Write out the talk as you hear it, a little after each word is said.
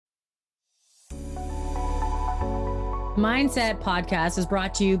Mindset Podcast is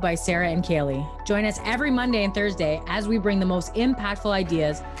brought to you by Sara and Kaily. Join us every Monday and Thursday as we bring the most impactful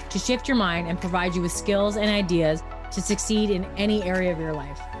ideas to shift your mind and provide you with skills and ideas to succeed in any area of your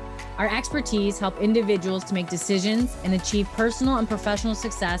life. Our expertise help individuals to make decisions and achieve personal and professional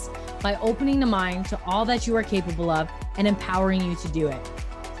success by opening the mind to all that you are capable of and empowering you to do it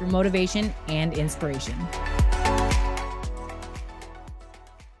through motivation and inspiration.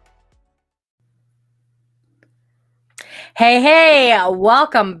 Hey,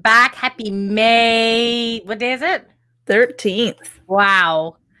 welcome back. Happy May. What day is it? 13th.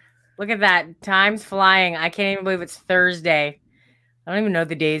 Wow. Look at that. Time's flying. I can't even believe it's Thursday. I don't even know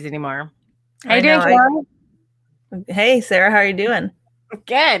the days anymore. How you doing, Carol? Hey, Sarah, how are you doing?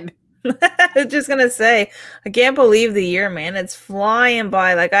 Good. I was just going to say, I can't believe the year, man. It's flying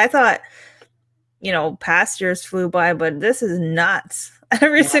by. Like, I thought, past years flew by, but this is nuts.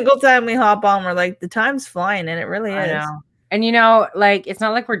 Every single time we hop on, we're like, the time's flying, and it really is. I know. And, it's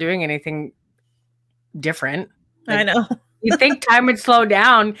not like we're doing anything different. I know. You'd think time would slow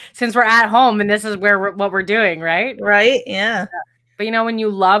down since we're at home, and this is what we're doing, right? Right, yeah. But, when you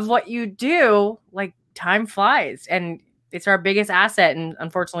love what you do, like, time flies, and it's our biggest asset, and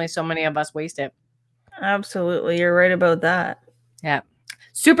unfortunately, so many of us waste it. Absolutely. You're right about that. Yeah.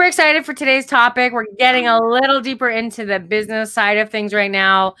 Super excited for today's topic. We're getting a little deeper into the business side of things right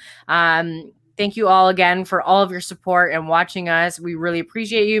now. Thank you all again for all of your support and watching us. We really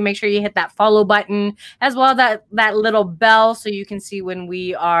appreciate you. Make sure you hit that follow button as well as that little bell so you can see when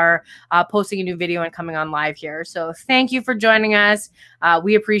we are posting a new video and coming on live here. So thank you for joining us.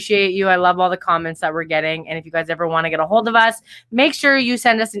 We appreciate you. I love all the comments that we're getting. And if you guys ever want to get a hold of us, make sure you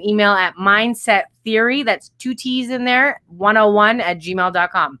send us an email at mindsettheory. That's 2 T's in there,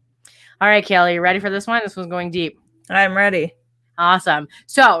 101@gmail.com. All right, Kaily, you ready for this one? This one's going deep. I'm ready. Awesome.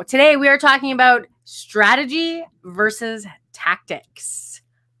 So today we are talking about strategy versus tactics.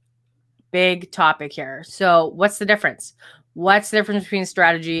 Big topic here. So what's the difference? What's the difference between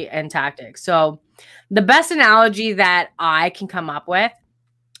strategy and tactics? So the best analogy that I can come up with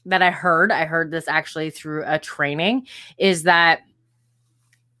that I heard this actually through a training is that,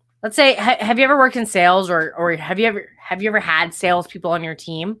 let's say, have you ever worked in sales or have you ever had salespeople on your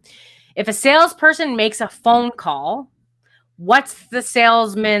team? If a salesperson makes a phone call, what's the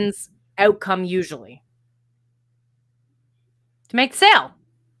salesman's outcome usually? To make the sale,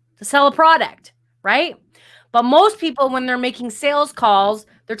 to sell a product, right? But most people, when they're making sales calls,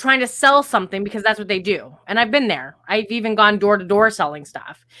 they're trying to sell something because that's what they do. And I've been there. I've even gone door to door selling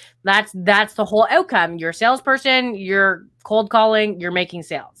stuff. That's the whole outcome. You're a salesperson, you're cold calling, you're making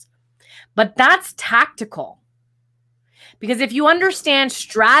sales. But that's tactical. Because if you understand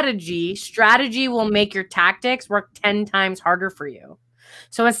strategy will make your tactics work 10 times harder for you.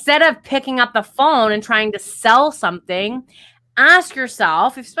 So instead of picking up the phone and trying to sell something, ask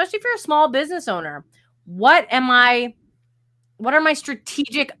yourself, especially if you're a small business owner, what are my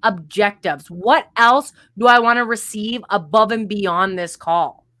strategic objectives? What else do I want to receive above and beyond this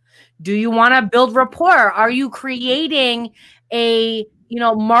call? Do you want to build rapport? Are you creating a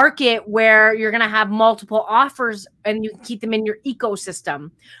market where you're going to have multiple offers and you can keep them in your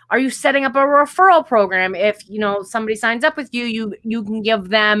ecosystem? Are you setting up a referral program? If, somebody signs up with you, you can give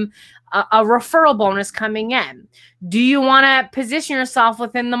them a referral bonus coming in. Do you want to position yourself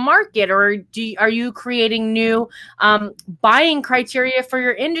within the market, or are you creating new buying criteria for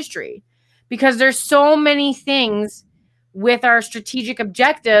your industry? Because there's so many things with our strategic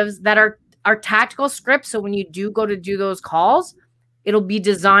objectives that are tactical scripts. So when you do go to do those calls, it'll be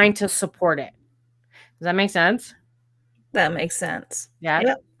designed to support it. Does that make sense? That makes sense. Yeah.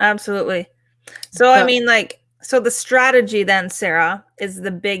 Yep, absolutely. So I mean, so the strategy then, Sarah, is the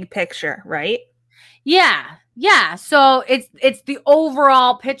big picture, right? Yeah. Yeah. So it's the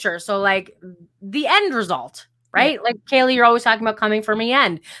overall picture. So like the end result, right? Yeah. Like Kaily, you're always talking about coming from the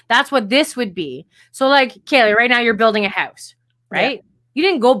end. That's what this would be. So like Kaily, right now you're building a house, right? Yeah. You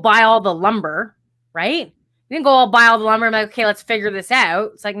didn't go buy all the lumber, right? You didn't go buy all the lumber and be like, okay, let's figure this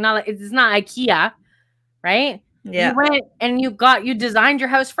out. It's like it's not IKEA, right? Yeah. You went and you designed your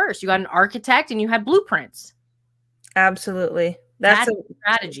house first. You got an architect and you had blueprints. Absolutely. That's a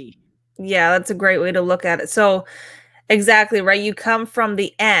strategy. Yeah, that's a great way to look at it. So exactly, right? You come from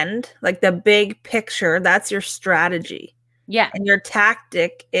the end, like the big picture, that's your strategy. Yeah. And your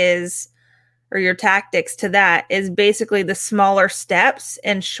tactic your tactics to that is basically the smaller steps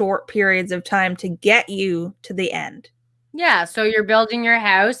and short periods of time to get you to the end. Yeah. So you're building your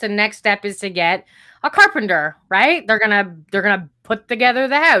house. The next step is to get a carpenter, right? They're gonna put together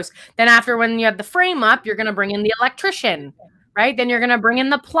the house. Then after, when you have the frame up, you're gonna bring in the electrician, right? Then you're gonna bring in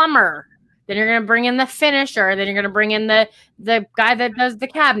the plumber. then you're going to bring in the finisher, then you're going to bring in the guy that does the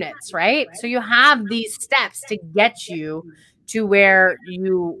cabinets, right? So you have these steps to get you to where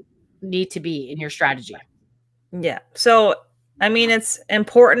you need to be in your strategy. Yeah. So, I mean, it's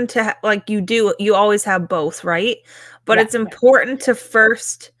important to like you always have both, right? But Yeah. it's important to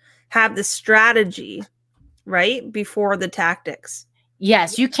first have the strategy, right? Before the tactics.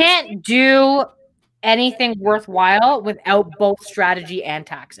 Yes, you can't do anything worthwhile without both strategy and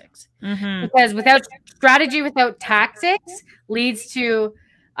tactics. Mm-hmm. Because without strategy, without tactics leads to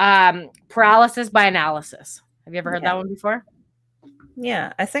paralysis by analysis. Have you ever heard that one before?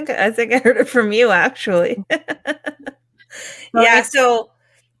 Yeah, I think I heard it from you actually. So Yeah, it's, so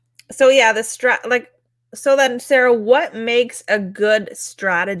yeah, so then Sarah, what makes a good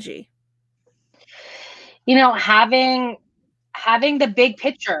strategy? having the big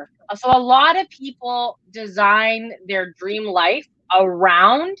picture. So a lot of people design their dream life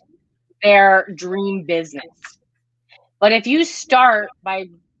around their dream business. But if you start by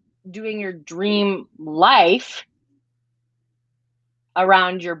doing your dream life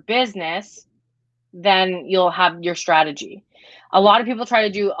around your business, then you'll have your strategy. A lot of people try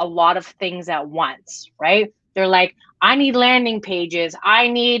to do a lot of things at once, right? They're like, I need landing pages. I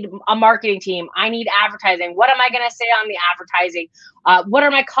need a marketing team. I need advertising. What am I going to say on the advertising? What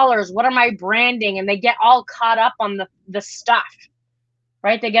are my colors? What are my branding? And they get all caught up on the stuff,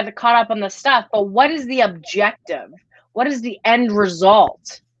 right? They get caught up on the stuff. But what is the objective? What is the end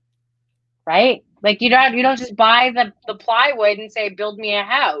result? Right? Like you don't just buy the plywood and say, build me a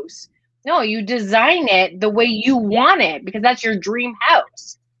house. No, you design it the way you want it because that's your dream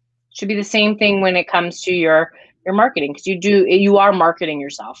house. Should be the same thing when it comes to your marketing because you are marketing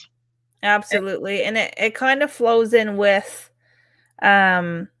yourself. Absolutely. And it kind of flows in with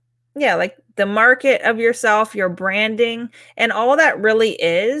yeah, like the market of yourself, your branding, and all that really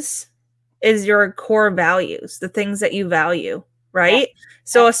is your core values, the things that you value, Yeah. right?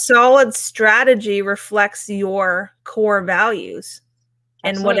 So a solid strategy reflects your core values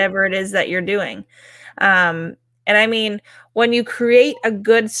in Absolutely. whatever it is that you're doing. And I mean, when you create a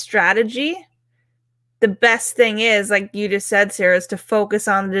good strategy, the best thing is, like you just said, Sarah, is to focus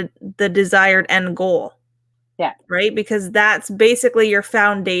on the desired end goal. Yeah. Right? Because that's basically your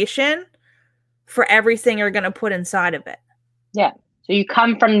foundation for everything you're going to put inside of it. Yeah. So you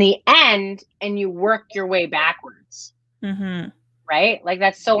come from the end and you work your way backwards. Mm-hmm. Right? Like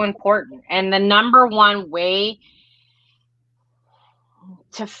that's so important. And the number one way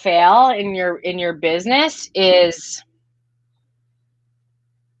to fail in your business is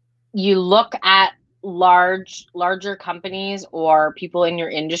you look at larger companies or people in your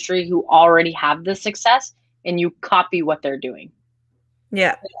industry who already have the success and you copy what they're doing.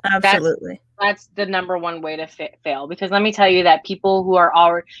 Yeah, absolutely. That's the number one way to fail, because let me tell you that people who are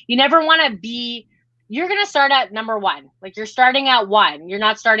already, you never want to be, you're going to start at number one. Like you're starting at one, you're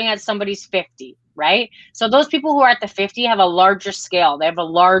not starting at somebody's 50, right? So those people who are at the 50 have a larger scale, they have a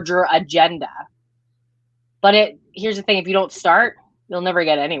larger agenda. But here's the thing, if you don't start, you'll never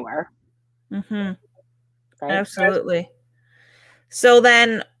get anywhere. Mm-hmm. Right? Absolutely. So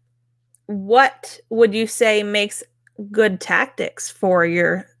then what would you say makes good tactics for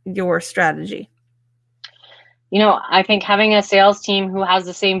your strategy? I think having a sales team who has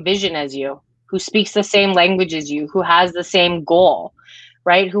the same vision as you, who speaks the same language as you, who has the same goal,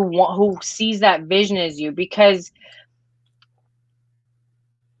 right? Who sees that vision as you, because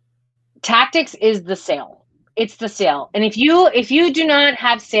tactics is the sale. It's the sale. And if you do not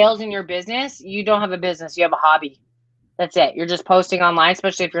have sales in your business, you don't have a business, you have a hobby. That's it. You're just posting online,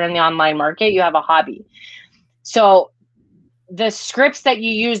 especially if you're in the online market, you have a hobby. So the scripts that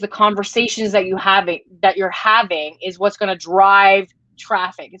you use, the conversations that you're having is what's going to drive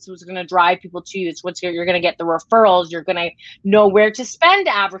traffic. It's what's going to drive people to you. It's you're going to get the referrals. You're going to know where to spend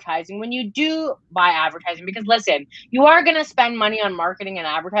advertising when you do buy advertising. Because listen, you are going to spend money on marketing and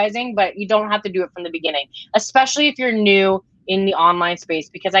advertising, but you don't have to do it from the beginning, especially if you're new in the online space.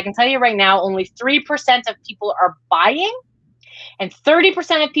 Because I can tell you right now, only 3% of people are buying and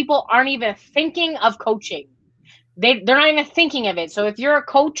 30% of people aren't even thinking of coaching. They're not even thinking of it. So if you're a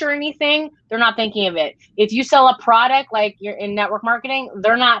coach or anything, they're not thinking of it. If you sell a product like you're in network marketing,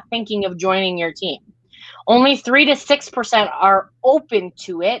 they're not thinking of joining your team. Only 3 to 6% are open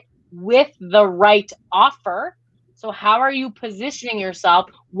to it with the right offer. So how are you positioning yourself?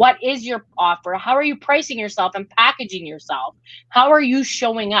 What is your offer? How are you pricing yourself and packaging yourself? How are you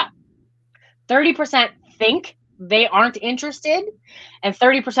showing up? 30% think they aren't interested, and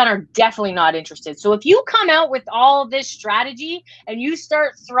 30% are definitely not interested. So if you come out with all this strategy and you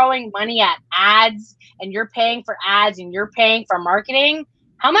start throwing money at ads and you're paying for ads and you're paying for marketing,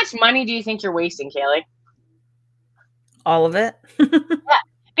 How much money do you think you're wasting, Kaily? All of it.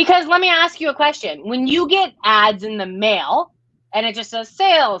 Because let me ask you a question. When you get ads in the mail and it just says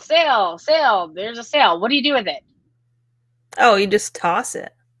sale, sale, sale, there's a sale, what do you do with it? Oh, you just toss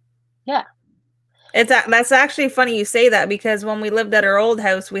it. Yeah. That's actually funny you say that, because when we lived at our old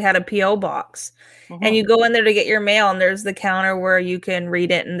house, we had a PO box. And you go in there to get your mail, and there's the counter where you can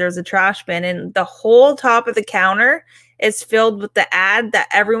read it, and there's a trash bin, and the whole top of the counter is filled with the ad that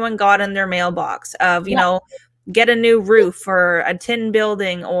everyone got in their mailbox of, get a new roof or a tin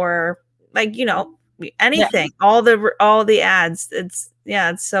building or like, anything. All the ads. It's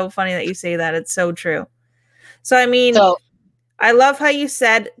so funny that you say that. It's so true. So I mean, I love how you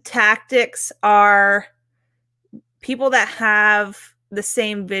said tactics are people that have the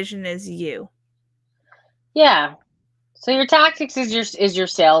same vision as you. Yeah. So your tactics is your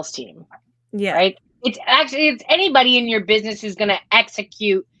sales team. Yeah. Right? It's anybody in your business who's going to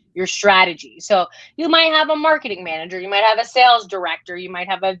execute your strategy. So you might have a marketing manager, you might have a sales director, you might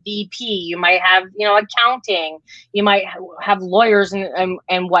have a VP, you might have, accounting, you might have lawyers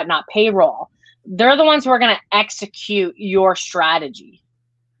and whatnot, payroll. They're the ones who are going to execute your strategy.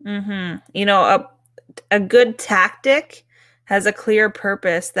 A good tactic has a clear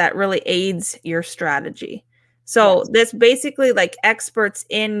purpose that really aids your strategy. So this basically like experts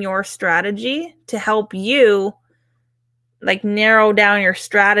in your strategy to help you like narrow down your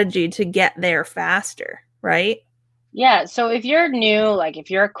strategy to get there faster, right? Yeah. So if you're new, like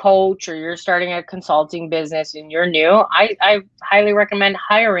if you're a coach or you're starting a consulting business and you're new, I highly recommend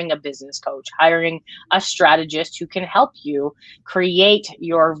hiring a business coach, hiring a strategist who can help you create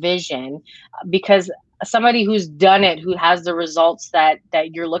your vision, because somebody who's done it, who has the results that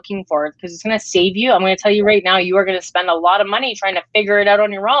you're looking for, because it's going to save you. I'm going to tell you right now, you are going to spend a lot of money trying to figure it out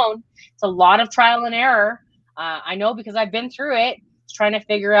on your own. It's a lot of trial and error. I know, because I've been through it. Trying to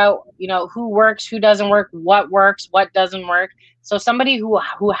figure out, who works, who doesn't work, what works, what doesn't work. So somebody who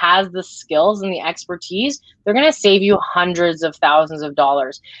has the skills and the expertise, they're going to save you hundreds of thousands of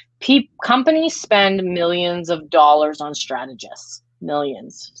dollars. Companies spend millions of dollars on strategists,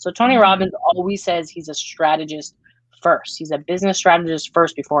 millions. So Tony Robbins always says he's a strategist first. He's a business strategist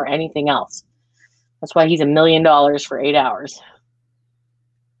first before anything else. That's why he's $1 million for 8 hours.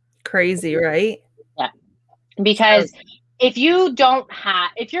 Crazy, right? Yeah. Because if you're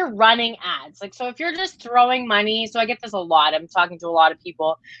running ads, like, so if you're just throwing money, so I get this a lot. I'm talking to a lot of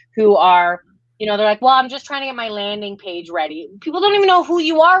people who are, they're like, well, I'm just trying to get my landing page ready. People don't even know who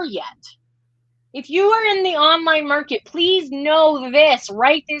you are yet. If you are in the online market, please know this.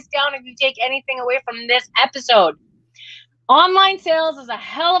 Write this down if you take anything away from this episode. Online sales is a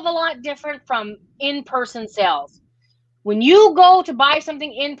hell of a lot different from in-person sales. When you go to buy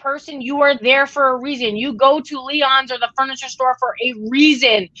something in person, you are there for a reason. You go to Leon's or the furniture store for a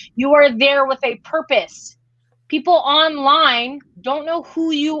reason. You are there with a purpose. People online don't know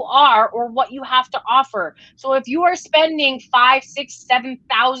who you are or what you have to offer. So if you are spending $5,000, $6,000,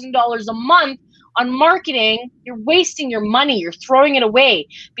 $7,000 a month on marketing, you're wasting your money. You're throwing it away,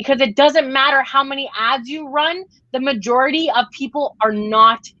 because it doesn't matter how many ads you run. The majority of people are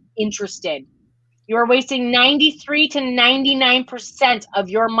not interested. You are wasting 93 to 99% of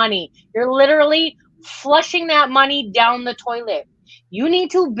your money. You're literally flushing that money down the toilet. You need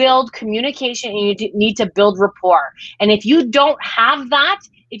to build communication and you need to build rapport. And if you don't have that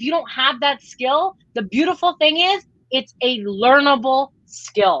skill, the beautiful thing is it's a learnable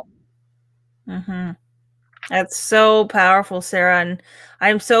skill. That's so powerful, Sarah. And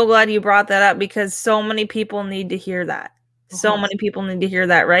I'm so glad you brought that up, because so many people need to hear that. So many people need to hear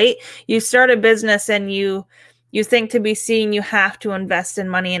that, right? You start a business and you think to be seen, you have to invest in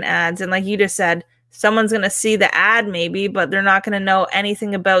money and ads. And like you just said, someone's going to see the ad maybe, but they're not going to know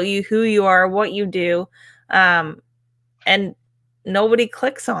anything about you, who you are, what you do. And nobody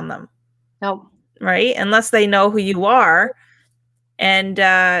clicks on them. No. Right? Unless they know who you are and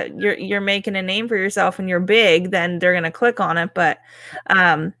you're making a name for yourself and you're big, then they're going to click on it. But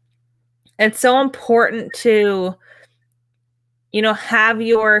it's so important to have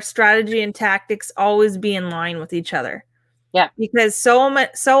your strategy and tactics always be in line with each other. Yeah. Because so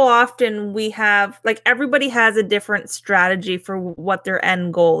often we have, like, everybody has a different strategy for what their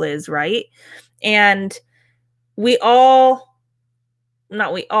end goal is, right? And but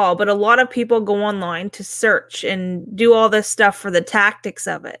a lot of people go online to search and do all this stuff for the tactics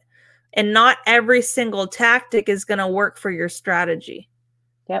of it. And not every single tactic is going to work for your strategy.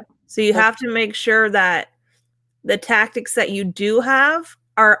 Yep. So you have to make sure that the tactics that you do have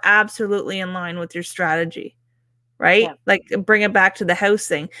are absolutely in line with your strategy, right? Yeah. Like bring it back to the house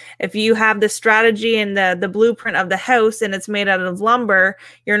thing. If you have the strategy and the blueprint of the house and it's made out of lumber,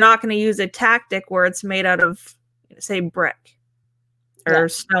 you're not going to use a tactic where it's made out of, say, brick or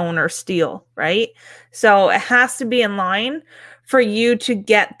stone or steel, right? So it has to be in line for you to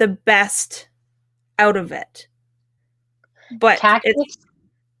get the best out of it. But it's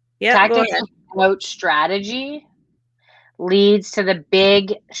go Tactics ahead. without strategy leads to the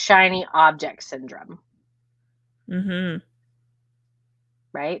big shiny object syndrome. Mm-hmm.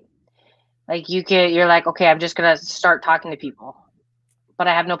 Right? Like you're like, okay, I'm just gonna start talking to people, but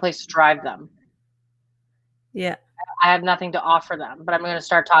I have no place to drive them. Yeah. I have nothing to offer them, but I'm going to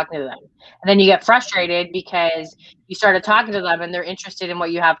start talking to them. And then you get frustrated because you started talking to them and they're interested in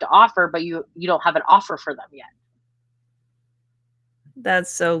what you have to offer, but you don't have an offer for them yet.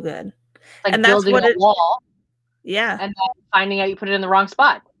 That's so good. It's like And that's building what a it, wall yeah. and then finding out you put it in the wrong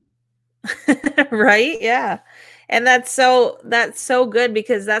spot. Right? Yeah. And that's so good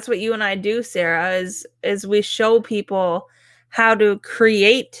because that's what you and I do, Sarah, is we show people how to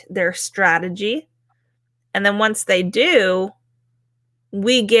create their strategy. And then once they do,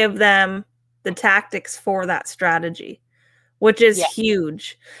 we give them the tactics for that strategy, which is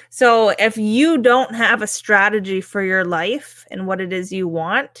huge. So if you don't have a strategy for your life and what it is you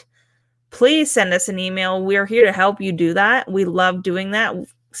want, please send us an email. We're here to help you do that. We love doing that.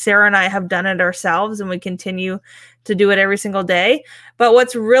 Sarah and I have done it ourselves and we continue to do it every single day. But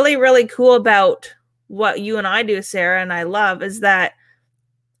what's really, really cool about what you and I do, Sarah, and I love is that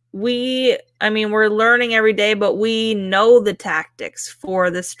we're learning every day, but we know the tactics for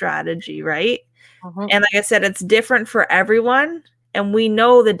the strategy, right? Mm-hmm. And like I said, it's different for everyone, and we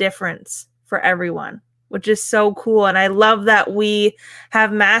know the difference for everyone, which is so cool. And I love that we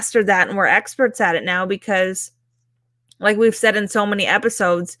have mastered that and we're experts at it now because, like we've said in so many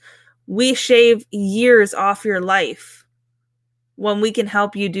episodes, we shave years off your life when we can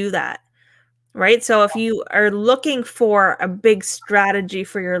help you do that, right? So if you are looking for a big strategy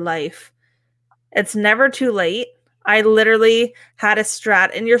for your life, it's never too late. I literally had a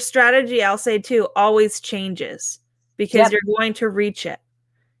and your strategy, I'll say too, always changes because you're going to reach it.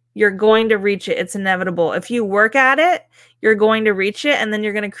 You're going to reach it. It's inevitable. If you work at it, you're going to reach it, and then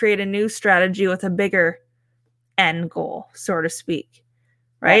you're going to create a new strategy with a bigger end goal, so to speak.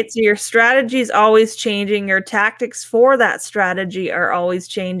 Right? So your strategy is always changing. Your tactics for that strategy are always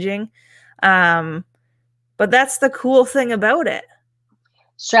changing. But that's the cool thing about it.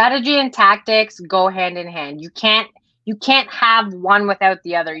 Strategy and tactics go hand in hand. You can't have one without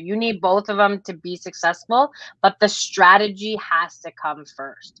the other. You need both of them to be successful, but the strategy has to come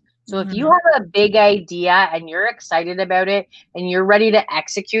first. So if you have a big idea and you're excited about it and you're ready to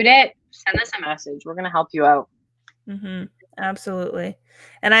execute it, send us a message. We're going to help you out. Mm-hmm. Absolutely.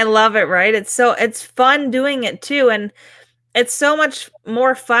 And I love it, right? It's fun doing it too. And it's so much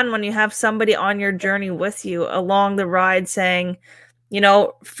more fun when you have somebody on your journey with you along the ride saying,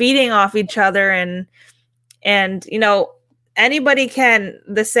 feeding off each other and anybody can,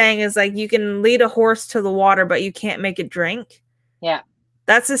 the saying is like, you can lead a horse to the water, but you can't make it drink. Yeah.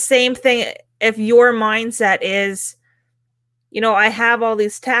 That's the same thing. If your mindset is, I have all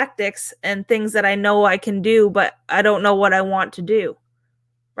these tactics and things that I know I can do, but I don't know what I want to do.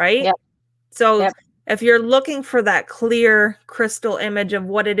 Right? Yep. So if you're looking for that clear crystal image of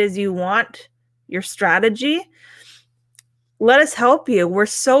what it is you want, your strategy, let us help you. We're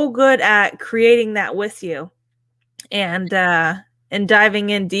so good at creating that with you and diving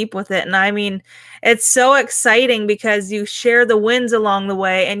in deep with it. And I mean, it's so exciting because you share the wins along the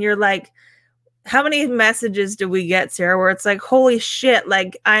way and you're like, how many messages do we get, Sarah, where it's like, holy shit,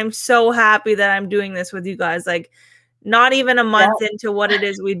 like, I'm so happy that I'm doing this with you guys. Like, not even a month into what it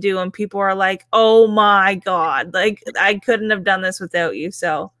is we do, and people are like, oh my God, like, I couldn't have done this without you.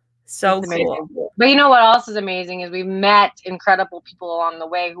 So cool. But you know what else is amazing is we've met incredible people along the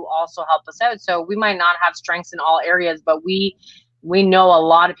way who also help us out. So we might not have strengths in all areas, but we know a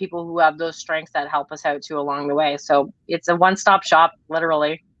lot of people who have those strengths that help us out too along the way. So it's a one-stop shop,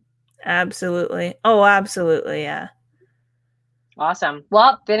 literally. Absolutely. Oh, absolutely. Yeah. Awesome.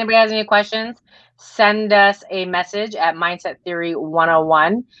 Well, if anybody has any questions, send us a message at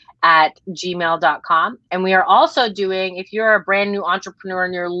mindsettheory101@gmail.com. And we are also doing, if you're a brand new entrepreneur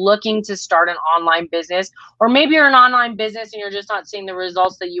and you're looking to start an online business, or maybe you're an online business and you're just not seeing the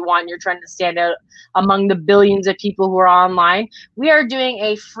results that you want and you're trying to stand out among the billions of people who are online, we are doing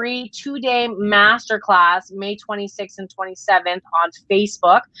a free 2-day masterclass May 26th and 27th on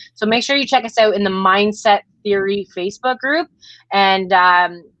Facebook. So make sure you check us out in the Mindset Theory Facebook group and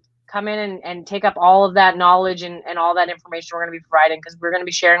come in and take up all of that knowledge and all that information we're going to be providing, because we're going to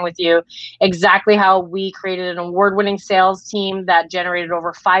be sharing with you exactly how we created an award-winning sales team that generated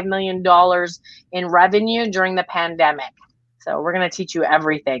over $5 million in revenue during the pandemic. So we're going to teach you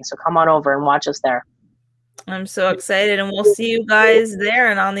everything. So come on over and watch us there. I'm so excited, and we'll see you guys there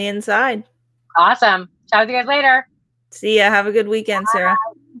and on the inside. Awesome. Chat with you guys later. See ya. Have a good weekend, Sarah.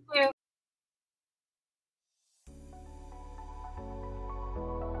 You too.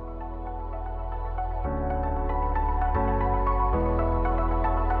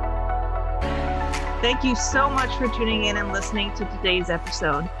 Thank you so much for tuning in and listening to today's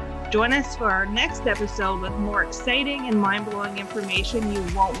episode. Join us for our next episode with more exciting and mind-blowing information you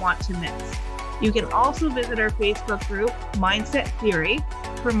won't want to miss. You can also visit our Facebook group, Mindset Theory,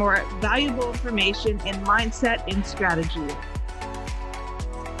 for more valuable information in mindset and strategy.